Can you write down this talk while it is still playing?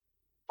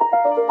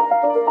Welcome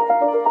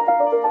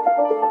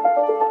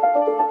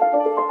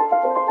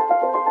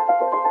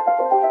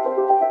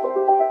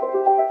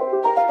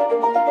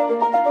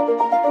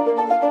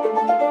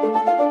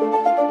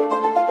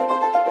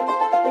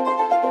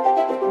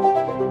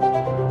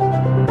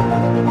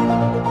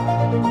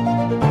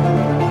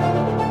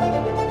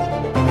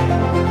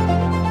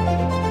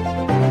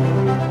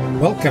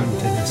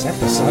to this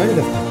episode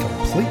of the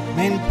Complete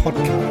Men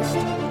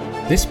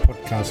Podcast. This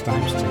podcast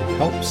aims to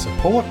help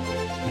support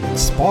and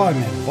inspire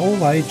men of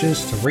all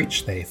ages to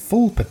reach their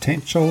full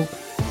potential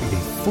and be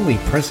fully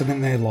present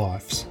in their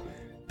lives,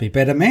 be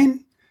better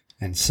men,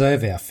 and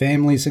serve our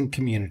families and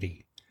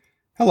community.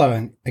 Hello,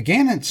 and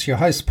again, it's your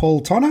host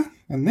Paul Tonner,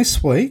 and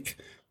this week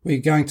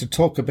we're going to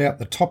talk about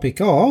the topic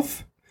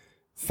of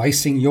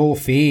facing your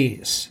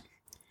fears.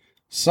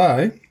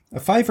 So, a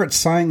favourite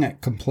saying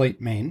at Complete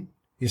Men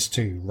is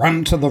to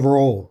run to the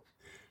raw.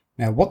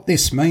 Now, what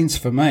this means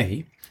for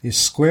me is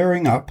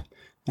squaring up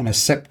and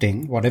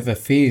accepting whatever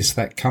fears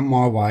that come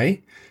my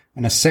way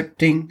and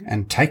accepting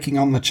and taking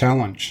on the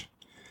challenge.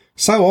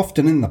 So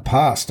often in the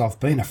past, I've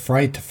been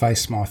afraid to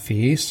face my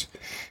fears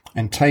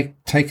and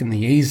taken the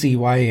easy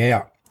way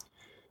out.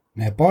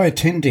 Now, by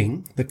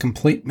attending the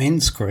Complete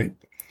Men's group,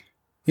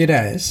 it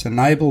has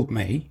enabled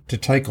me to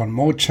take on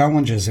more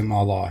challenges in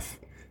my life,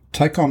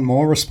 take on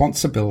more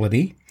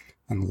responsibility,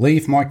 and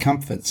leave my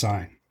comfort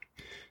zone.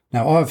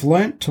 Now, I've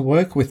learnt to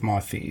work with my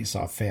fears,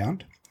 I've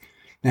found.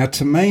 Now,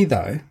 to me,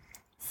 though,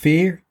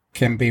 fear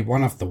can be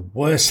one of the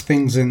worst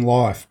things in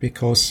life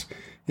because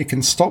it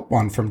can stop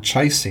one from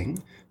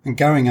chasing and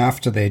going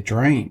after their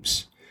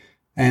dreams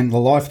and the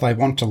life they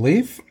want to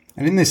live.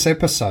 And in this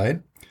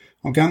episode,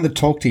 I'm going to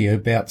talk to you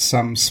about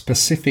some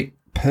specific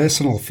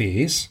personal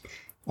fears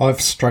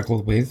I've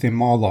struggled with in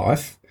my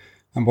life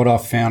and what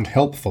I've found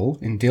helpful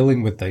in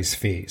dealing with these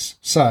fears.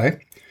 So,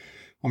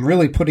 I'm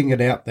really putting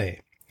it out there.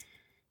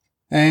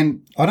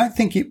 And I don't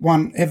think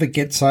one ever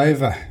gets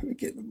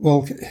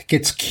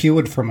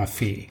cured from a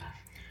fear.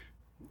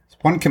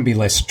 One can be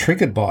less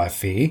triggered by a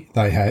fear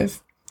they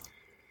have.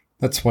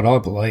 That's what I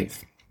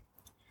believe.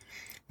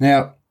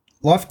 Now,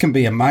 life can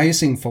be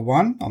amazing for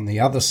one on the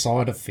other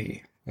side of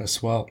fear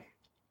as well.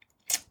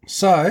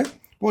 So,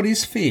 what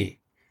is fear?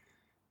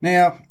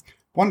 Now,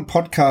 one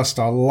podcast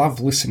I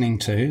love listening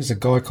to is a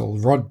guy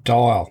called Rod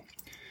Dial.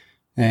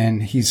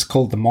 And he's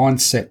called the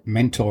Mindset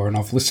Mentor, and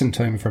I've listened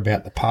to him for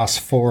about the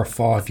past 4 or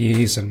 5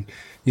 years, and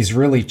he's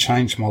really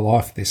changed my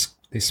life,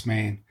 this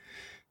man.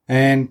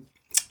 And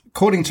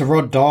according to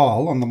Rod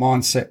Dial on the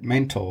Mindset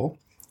Mentor,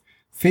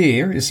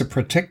 fear is a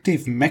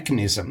protective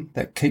mechanism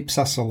that keeps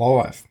us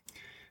alive.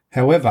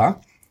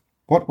 However,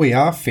 what we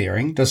are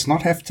fearing does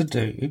not have to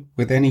do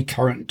with any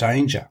current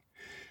danger.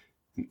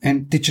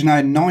 And did you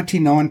know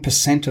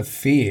 99% of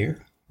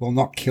fear will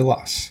not kill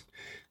us?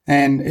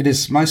 And it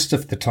is most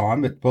of the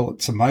time,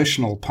 it's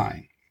emotional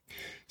pain.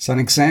 So an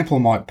example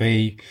might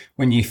be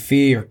when you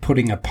fear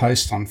putting a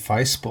post on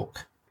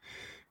Facebook.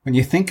 When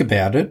you think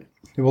about it,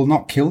 it will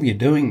not kill you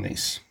doing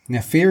this.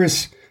 Now, fear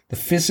is the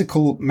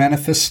physical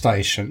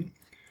manifestation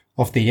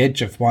of the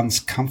edge of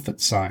one's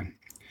comfort zone.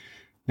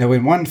 Now,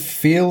 when one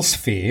feels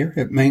fear,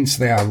 it means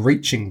they are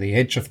reaching the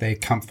edge of their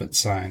comfort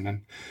zone.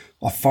 And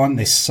I find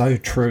this so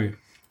true.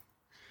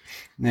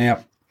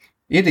 Now,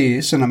 it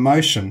is an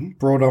emotion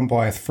brought on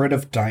by a threat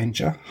of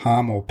danger,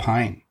 harm or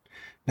pain.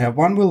 Now,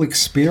 one will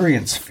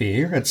experience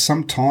fear at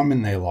some time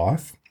in their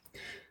life.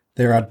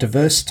 There are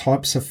diverse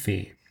types of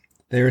fear.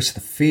 There is the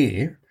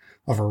fear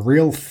of a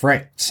real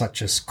threat,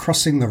 such as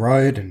crossing the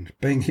road and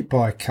being hit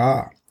by a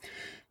car.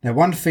 Now,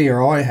 one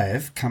fear I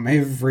have come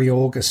every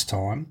August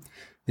time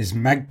is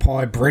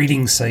magpie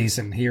breeding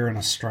season here in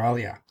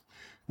Australia.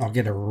 I'll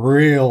get a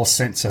real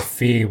sense of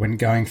fear when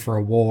going for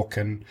a walk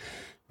and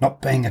not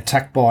being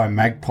attacked by a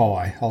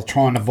magpie. I'll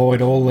try and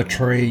avoid all the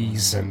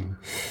trees and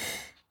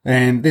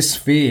this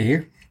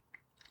fear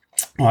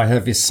I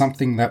have is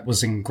something that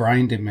was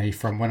ingrained in me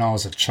from when I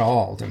was a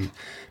child and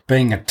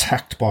being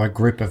attacked by a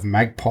group of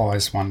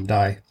magpies one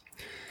day.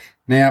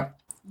 Now,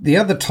 the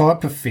other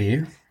type of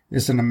fear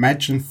is an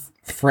imagined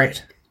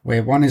threat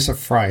where one is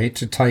afraid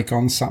to take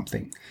on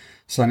something.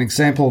 So an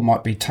example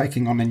might be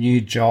taking on a new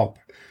job,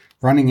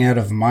 running out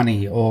of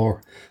money,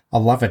 or a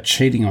lover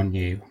cheating on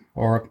you,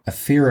 or a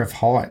fear of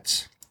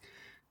heights.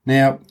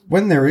 Now,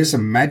 when there is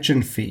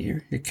imagined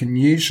fear, it can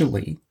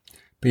usually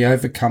be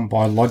overcome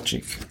by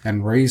logic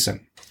and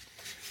reason.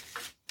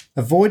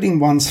 Avoiding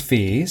one's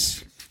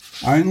fears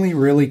only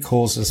really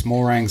causes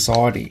more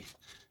anxiety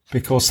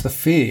because the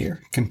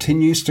fear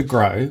continues to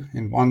grow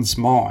in one's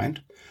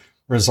mind,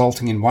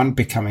 resulting in one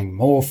becoming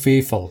more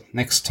fearful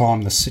next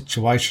time the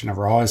situation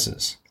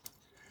arises.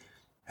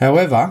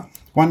 However,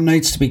 one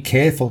needs to be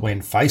careful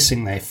when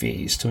facing their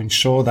fears to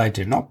ensure they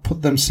do not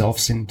put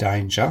themselves in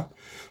danger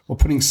or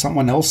putting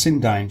someone else in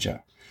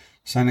danger.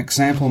 So an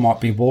example might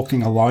be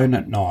walking alone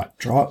at night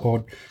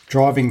or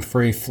driving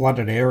through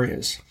flooded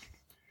areas.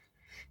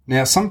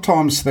 Now,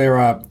 sometimes there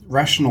are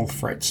rational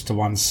threats to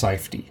one's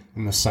safety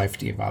and the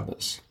safety of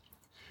others.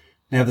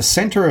 Now, the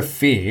centre of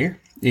fear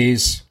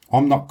is,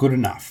 I'm not good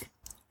enough,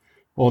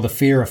 or the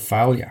fear of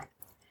failure.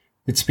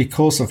 It's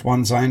because of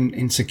one's own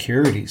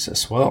insecurities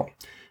as well.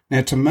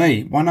 Now, to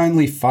me, one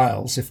only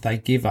fails if they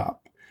give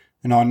up,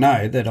 and I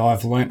know that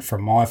I've learnt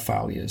from my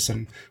failures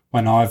and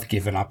when I've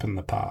given up in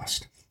the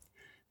past.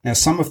 Now,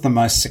 some of the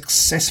most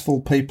successful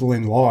people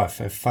in life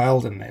have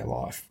failed in their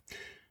life.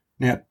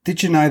 Now,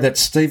 did you know that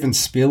Steven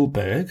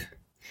Spielberg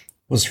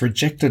was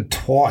rejected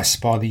twice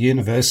by the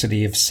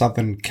University of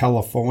Southern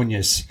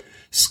California's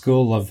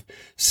School of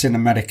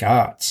Cinematic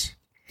Arts,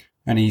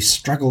 and he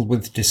struggled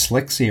with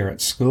dyslexia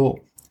at school?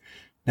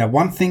 Now,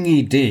 one thing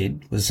he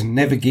did was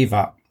never give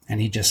up,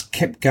 and he just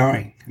kept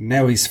going. And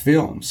now his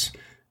films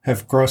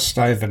have grossed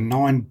over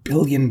 $9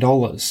 billion,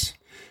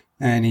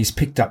 and he's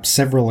picked up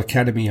several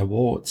Academy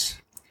Awards.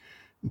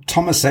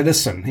 Thomas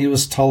Edison, he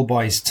was told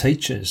by his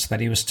teachers that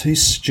he was too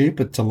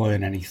stupid to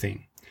learn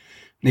anything.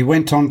 And he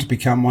went on to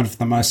become one of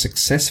the most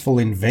successful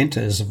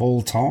inventors of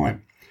all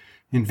time,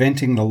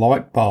 inventing the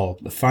light bulb,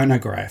 the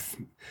phonograph,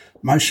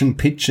 motion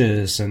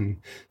pictures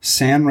and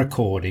sound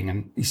recording,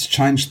 and he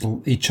changed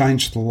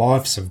the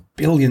lives of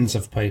billions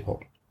of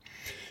people.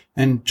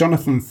 And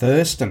Jonathan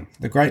Thurston,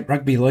 the great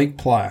rugby league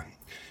player,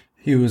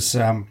 he was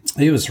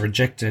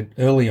rejected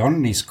early on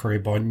in his career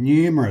by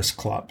numerous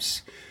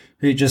clubs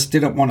who just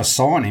didn't want to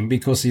sign him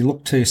because he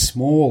looked too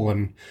small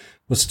and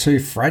was too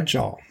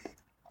fragile.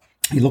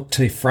 He looked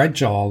too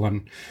fragile,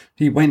 and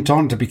he went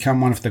on to become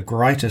one of the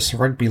greatest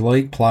rugby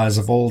league players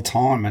of all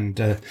time and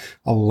a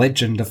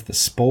legend of the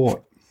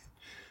sport.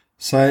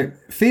 So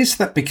fears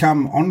that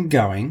become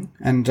ongoing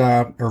and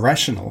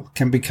irrational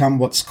can become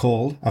what's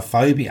called a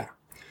phobia.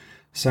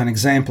 So an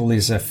example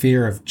is a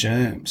fear of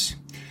germs.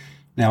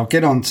 Now, I'll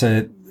get on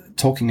to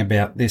talking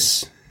about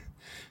this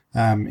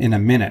in a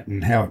minute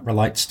and how it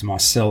relates to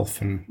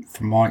myself and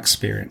from my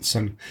experience.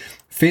 And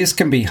fears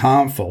can be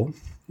harmful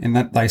in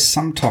that they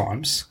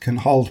sometimes can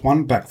hold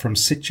one back from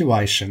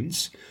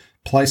situations,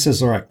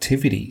 places or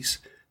activities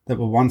that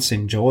were once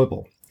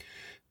enjoyable.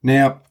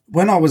 Now,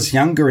 when I was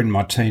younger in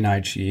my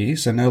teenage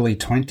years and early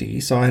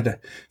 20s, I had a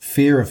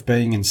fear of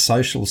being in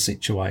social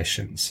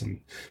situations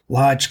and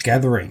large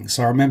gatherings.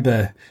 I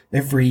remember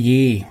every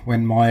year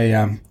when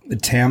the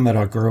town that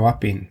I grew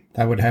up in,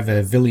 they would have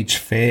a village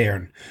fair,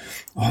 and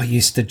I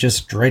used to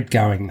just dread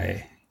going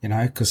there,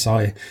 because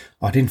I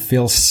didn't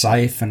feel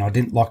safe and I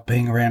didn't like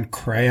being around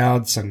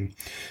crowds and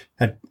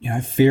had,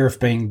 fear of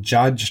being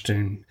judged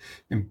and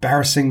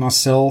embarrassing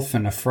myself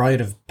and afraid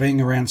of being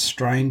around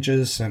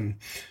strangers, and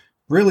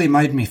really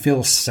made me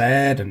feel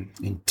sad and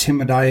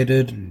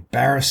intimidated,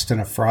 embarrassed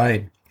and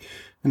afraid.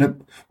 And it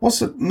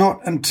wasn't not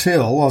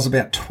until I was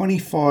about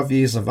 25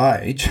 years of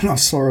age and I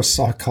saw a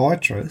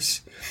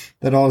psychiatrist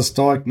that I was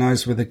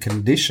diagnosed with a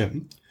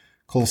condition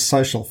called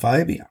social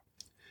phobia.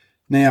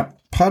 Now,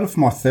 part of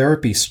my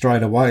therapy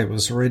straight away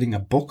was reading a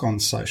book on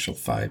social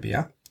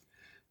phobia,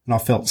 and I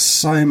felt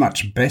so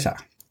much better.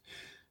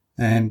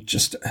 And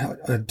just,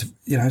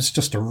 it's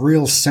just a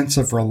real sense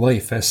of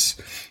relief as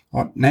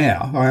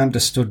now I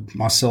understood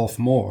myself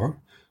more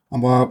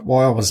and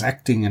why I was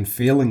acting and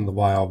feeling the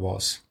way I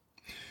was.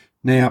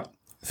 Now,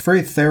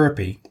 through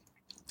therapy,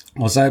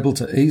 I was able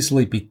to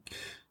easily be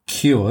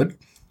cured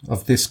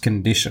of this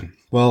condition.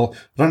 Well,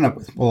 I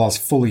was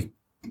fully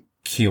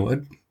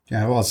cured.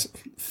 I was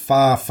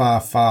far, far,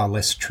 far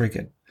less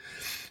triggered.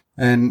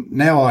 And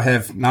now I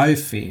have no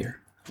fear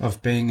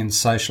of being in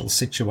social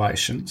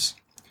situations,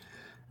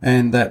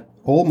 and that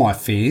all my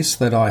fears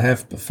that I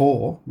have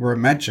before were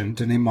imagined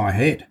and in my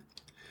head.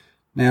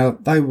 Now,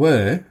 they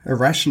were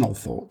irrational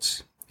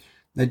thoughts.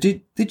 Now,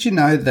 did you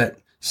know that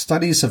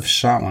studies have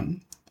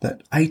shown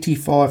that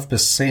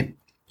 85%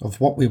 of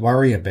what we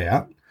worry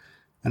about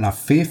and are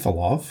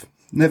fearful of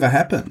never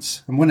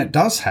happens? And when it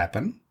does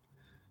happen,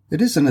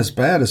 it isn't as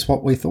bad as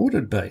what we thought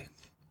it'd be.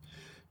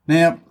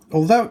 Now,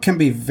 although it can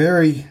be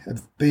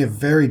a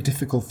very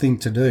difficult thing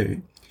to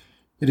do,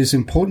 it is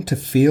important to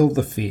feel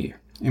the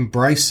fear,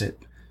 embrace it,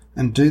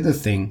 and do the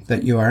thing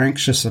that you are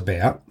anxious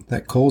about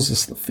that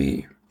causes the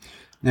fear.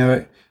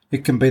 Now,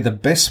 it can be the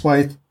best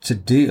way to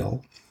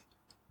deal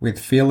with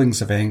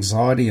feelings of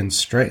anxiety and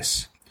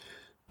stress.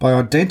 By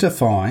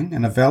identifying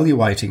and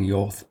evaluating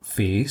your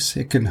fears,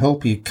 it can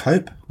help you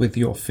cope with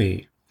your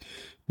fear.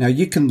 Now,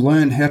 you can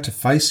learn how to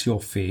face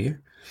your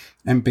fear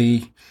and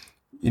put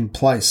in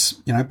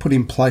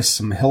place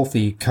some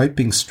healthy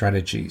coping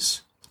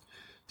strategies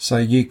so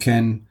you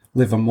can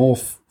live a more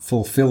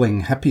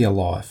fulfilling, happier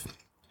life.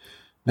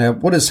 Now,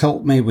 what has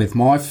helped me with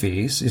my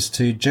fears is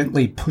to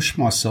gently push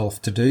myself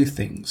to do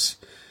things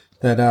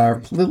that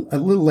are a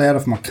little out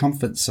of my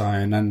comfort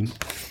zone and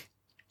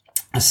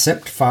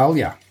accept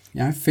failure.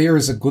 Fear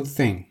is a good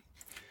thing,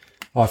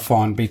 I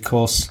find,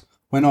 because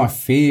when I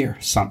fear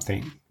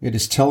something, it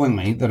is telling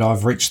me that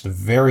I've reached the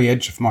very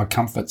edge of my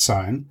comfort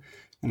zone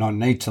and I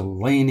need to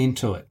lean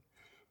into it.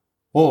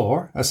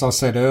 Or, as I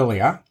said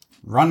earlier,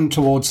 run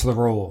towards the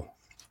roar.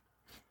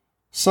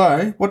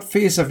 So, what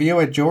fears have you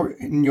had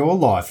in your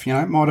life?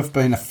 It might have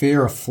been a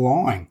fear of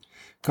flying.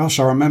 Gosh,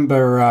 I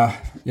remember,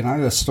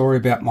 the story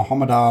about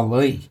Muhammad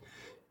Ali.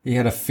 He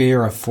had a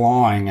fear of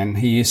flying, and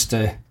he used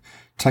to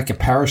take a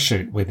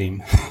parachute with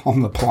him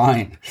on the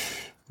plane.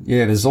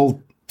 Yeah, there's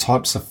all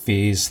types of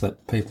fears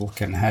that people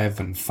can have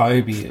and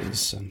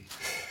phobias. And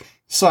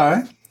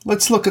so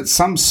let's look at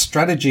some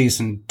strategies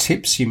and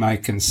tips you may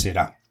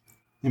consider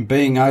in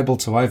being able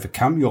to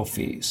overcome your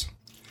fears.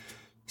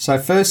 So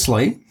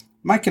firstly,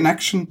 make an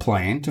action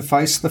plan to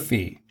face the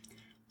fear.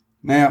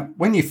 Now,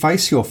 when you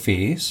face your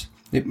fears,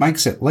 it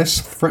makes it less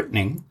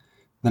threatening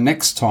the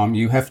next time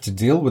you have to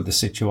deal with the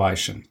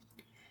situation.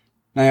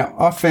 Now,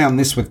 I found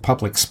this with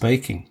public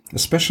speaking,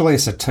 especially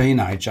as a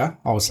teenager.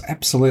 I was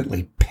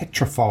absolutely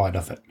petrified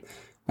of it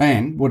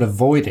and would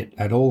avoid it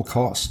at all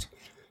cost.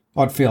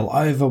 I'd feel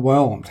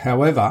overwhelmed.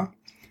 However,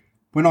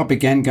 when I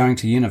began going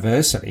to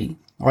university,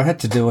 I had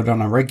to do it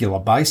on a regular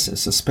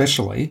basis,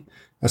 especially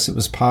as it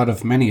was part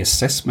of many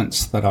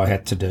assessments that I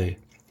had to do.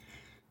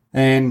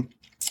 And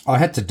I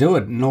had to do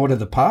it in order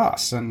to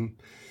pass. And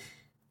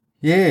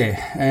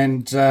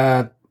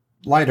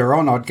later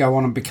on, I'd go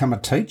on and become a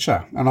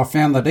teacher. And I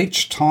found that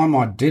each time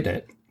I did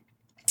it,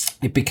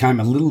 it became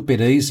a little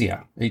bit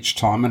easier each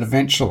time. And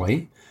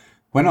eventually,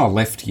 when I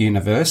left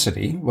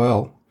university,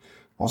 well,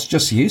 I was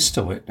just used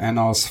to it and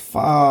I was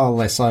far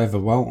less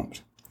overwhelmed.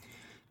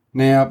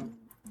 Now,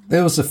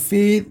 there was a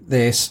fear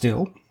there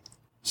still.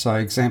 So,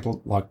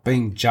 example, like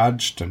being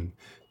judged and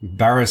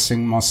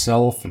embarrassing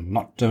myself and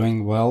not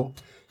doing well.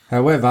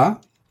 However,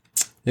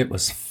 it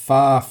was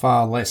far,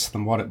 far less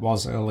than what it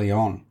was early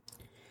on.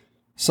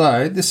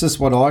 So this is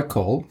what I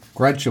call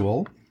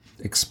gradual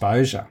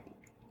exposure.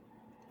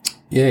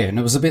 Yeah, and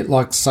it was a bit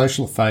like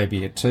social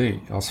phobia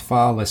too. I was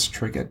far less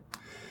triggered,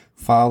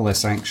 far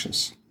less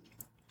anxious.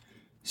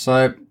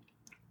 So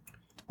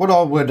what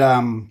I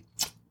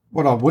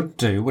would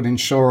do would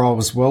ensure I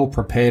was well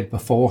prepared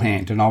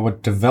beforehand, and I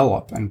would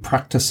develop and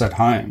practice at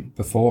home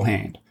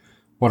beforehand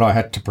what I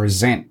had to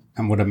present,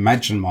 and would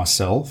imagine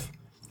myself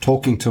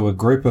talking to a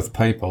group of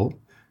people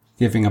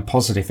giving a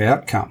positive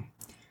outcome.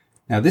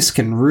 Now, this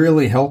can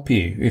really help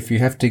you if you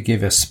have to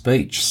give a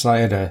speech,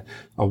 say at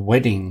a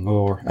wedding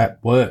or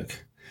at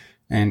work,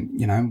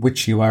 and,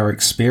 which you are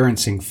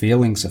experiencing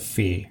feelings of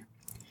fear.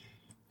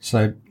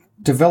 So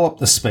develop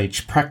the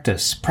speech,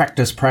 practice,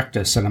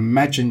 and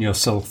imagine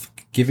yourself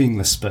giving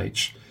the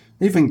speech,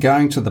 even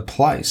going to the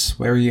place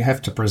where you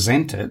have to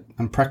present it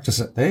and practice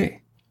it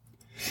there.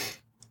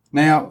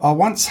 Now, I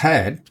once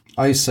had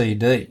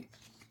OCD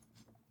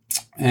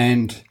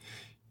and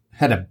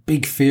had a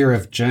big fear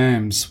of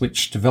germs,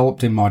 which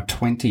developed in my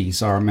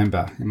 20s, I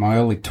remember, in my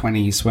early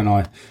 20s when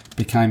I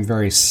became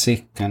very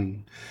sick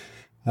and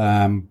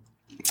I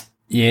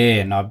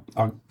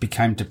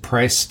became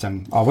depressed,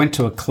 and I went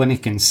to a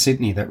clinic in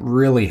Sydney that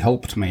really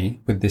helped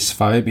me with this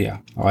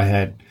phobia I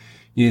had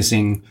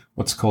using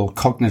what's called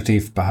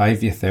cognitive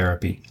behaviour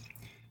therapy.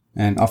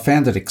 And I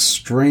found it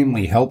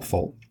extremely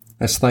helpful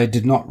as they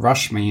did not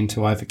rush me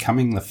into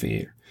overcoming the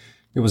fear.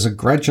 It was a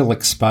gradual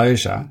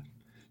exposure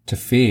to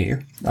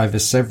fear over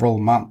several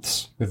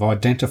months of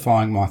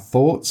identifying my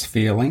thoughts,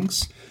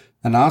 feelings,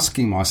 and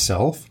asking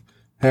myself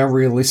how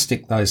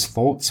realistic those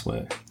thoughts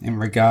were in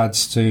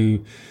regards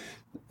to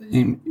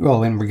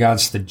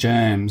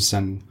germs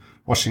and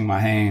washing my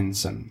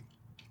hands. And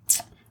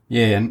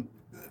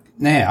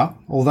now,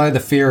 although the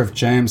fear of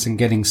germs and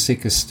getting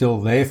sick is still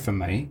there for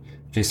me,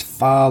 it is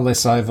far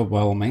less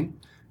overwhelming,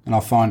 and I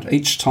find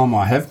each time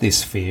I have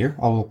this fear,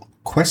 I will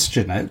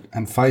question it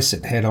and face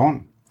it head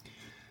on.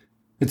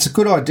 It's a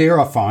good idea,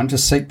 I find, to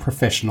seek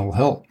professional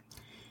help,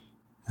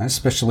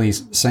 especially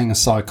seeing a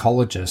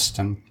psychologist.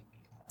 And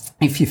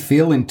if you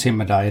feel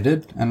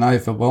intimidated and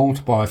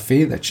overwhelmed by a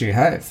fear that you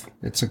have,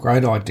 it's a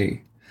great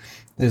idea.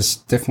 There's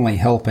definitely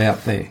help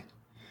out there.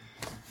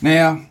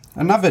 Now,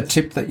 another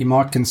tip that you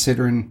might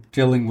consider in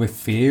dealing with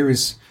fear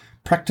is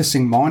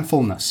practicing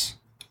mindfulness.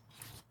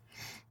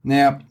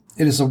 Now,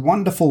 it is a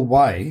wonderful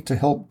way to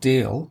help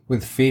deal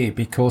with fear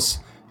because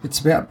it's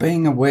about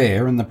being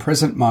aware in the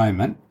present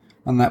moment,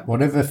 and that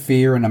whatever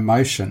fear and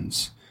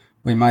emotions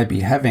we may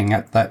be having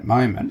at that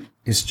moment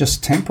is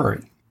just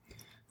temporary.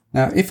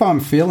 Now, if I'm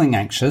feeling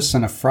anxious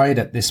and afraid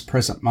at this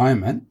present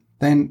moment,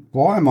 then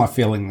why am I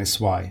feeling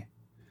this way?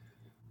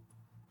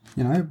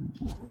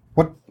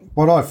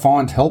 What I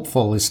find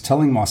helpful is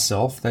telling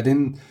myself that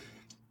in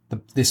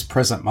this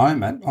present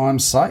moment, I'm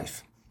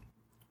safe.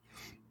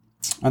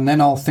 And then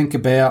I'll think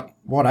about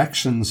what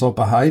actions or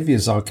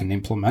behaviours I can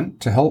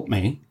implement to help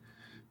me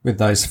with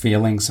those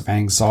feelings of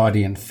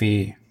anxiety and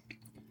fear.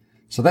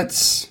 So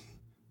that's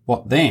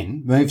what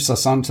then moves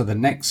us on to the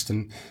next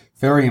and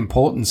very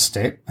important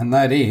step, and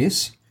that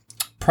is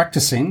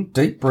practicing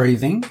deep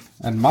breathing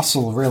and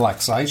muscle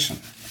relaxation.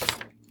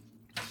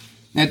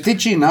 Now,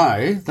 did you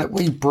know that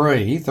we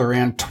breathe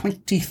around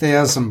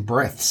 20,000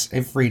 breaths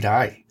every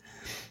day?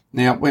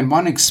 Now, when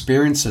one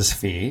experiences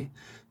fear,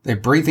 their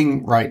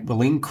breathing rate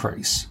will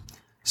increase.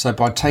 So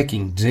by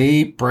taking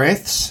deep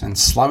breaths and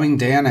slowing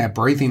down our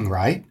breathing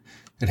rate,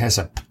 it has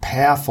a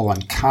powerful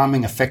and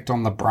calming effect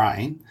on the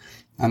brain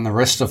and the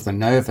rest of the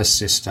nervous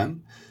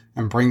system,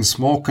 and brings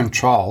more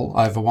control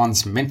over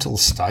one's mental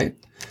state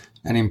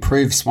and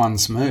improves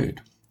one's mood.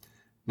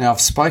 Now,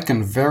 I've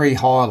spoken very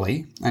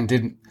highly and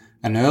did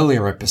an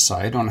earlier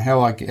episode on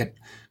how I get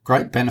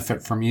great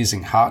benefit from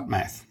using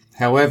HeartMath.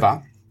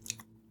 However,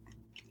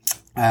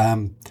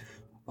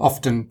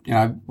 often,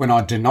 when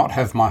I do not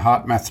have my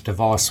HeartMath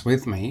device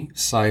with me,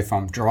 say if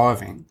I'm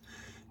driving,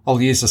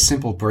 I'll use a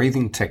simple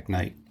breathing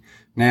technique.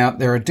 Now,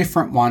 there are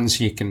different ones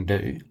you can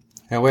do.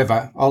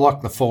 However, I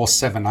like the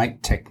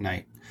 4-7-8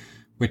 technique,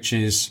 which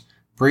is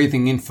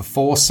breathing in for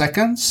 4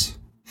 seconds,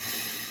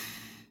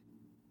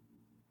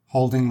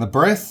 holding the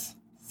breath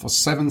for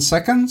 7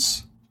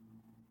 seconds,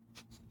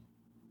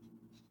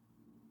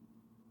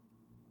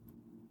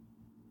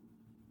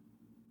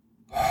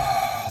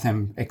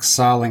 then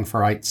exhaling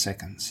for 8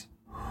 seconds.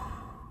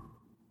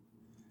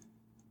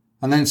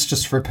 And then it's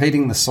just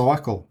repeating the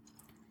cycle.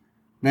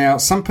 Now,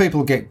 some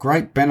people get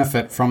great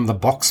benefit from the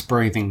box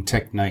breathing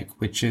technique,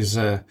 which is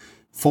a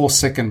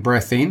 4-second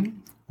breath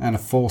in and a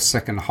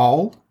 4-second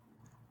hold,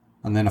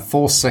 and then a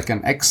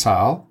 4-second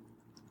exhale,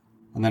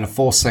 and then a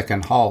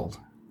 4-second hold,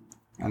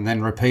 and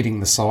then repeating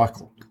the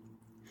cycle.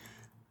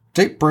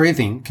 Deep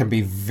breathing can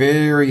be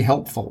very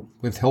helpful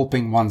with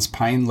helping one's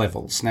pain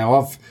levels. Now,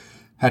 I've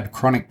had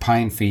chronic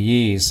pain for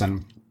years,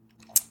 and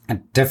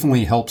it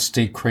definitely helps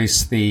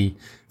decrease the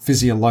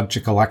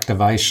physiological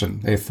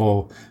activation,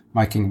 therefore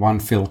making one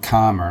feel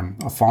calmer.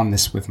 And I find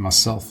this with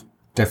myself.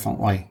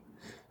 Definitely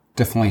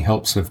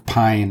helps with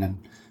pain,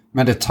 and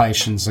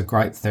meditation's a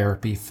great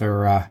therapy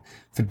for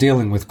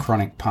dealing with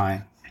chronic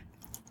pain.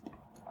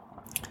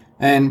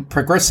 And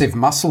progressive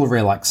muscle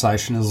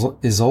relaxation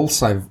is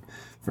also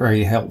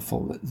very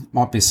helpful. It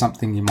might be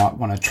something you might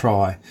want to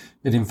try.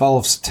 It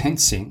involves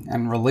tensing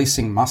and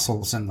releasing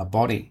muscles in the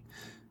body.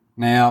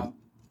 Now,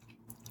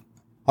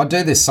 I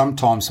do this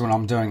sometimes when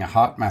I'm doing a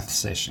HeartMath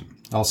session.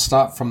 I'll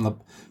start from the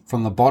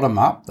bottom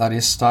up, that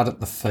is, start at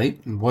the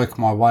feet and work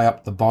my way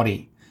up the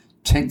body,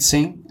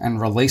 tensing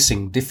and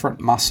releasing different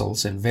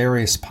muscles in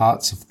various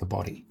parts of the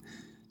body.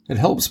 It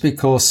helps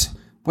because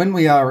when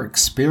we are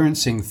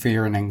experiencing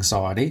fear and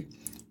anxiety,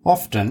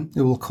 often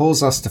it will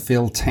cause us to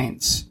feel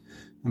tense.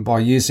 And by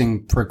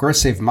using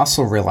progressive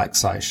muscle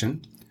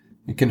relaxation,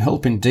 it can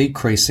help in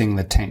decreasing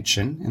the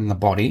tension in the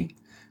body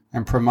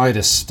and promote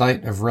a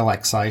state of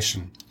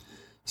relaxation.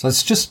 So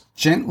it's just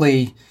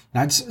gently,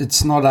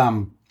 it's not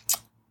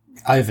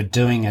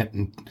overdoing it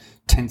and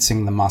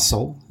tensing the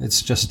muscle.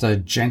 It's just a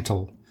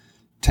gentle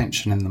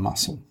tension in the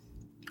muscle.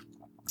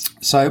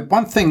 So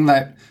one thing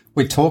that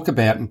we talk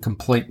about in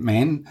Complete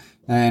Men,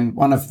 and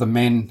one of the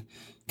men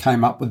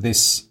came up with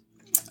this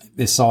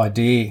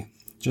idea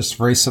just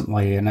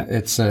recently, and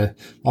I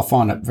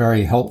find it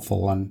very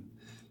helpful, and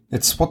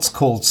it's what's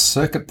called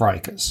circuit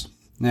breakers.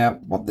 Now,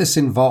 what this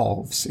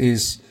involves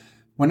is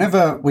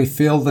whenever we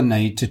feel the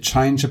need to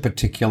change a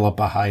particular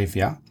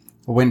behaviour,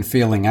 or when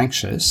feeling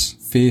anxious,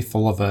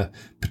 fearful of a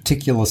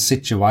particular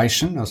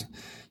situation,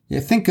 you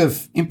think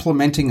of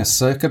implementing a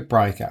circuit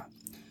breaker.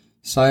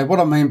 So what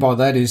I mean by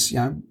that is,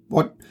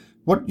 what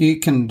you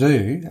can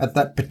do at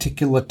that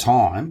particular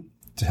time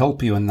to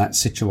help you in that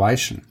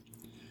situation.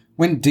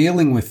 When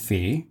dealing with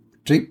fear,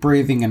 deep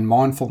breathing and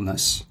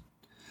mindfulness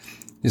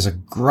is a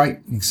great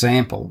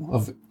example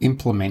of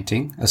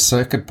implementing a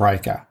circuit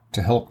breaker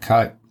to help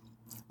cope.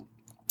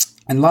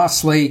 And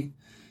lastly,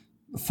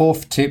 the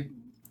fourth tip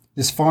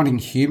is finding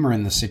humour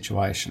in the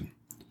situation.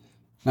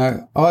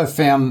 Now, I have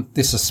found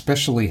this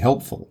especially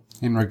helpful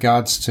in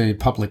regards to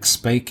public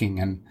speaking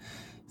and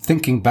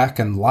thinking back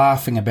and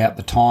laughing about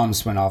the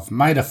times when I've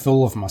made a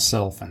fool of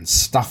myself and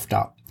stuffed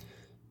up.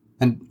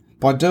 And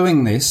by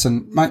doing this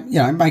and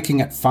making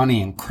it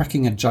funny and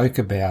cracking a joke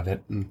about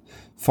it and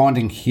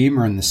finding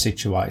humour in the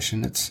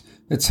situation, it's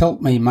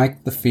helped me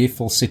make the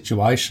fearful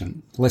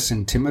situation less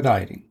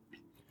intimidating.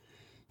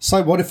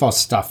 So what if I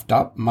stuffed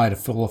up and made a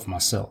fool of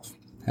myself?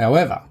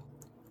 However,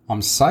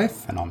 I'm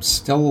safe and I'm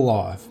still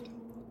alive.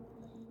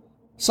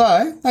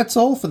 So that's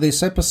all for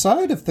this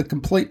episode of the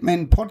Complete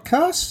Men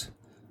podcast.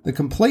 The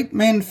Complete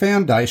Men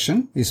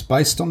Foundation is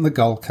based on the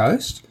Gold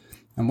Coast,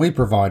 and we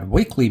provide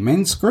weekly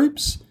men's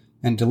groups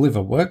and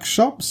deliver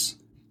workshops,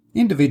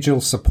 individual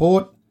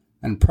support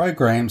and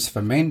programs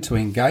for men to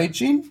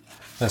engage in,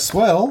 as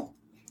well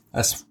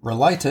as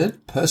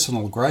related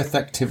personal growth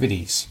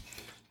activities.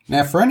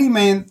 Now, for any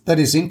man that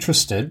is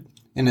interested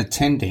in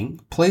attending,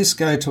 please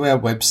go to our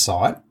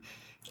website,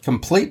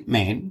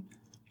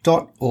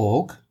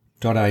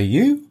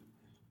 completemen.org.au,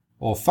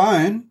 or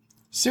phone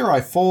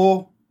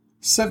 04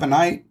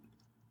 78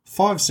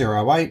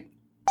 508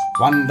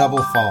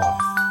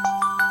 155.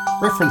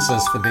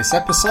 References for this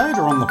episode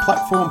are on the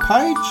platform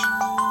page.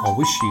 I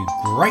wish you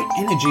great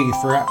energy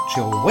throughout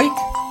your week.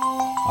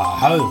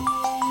 Aho!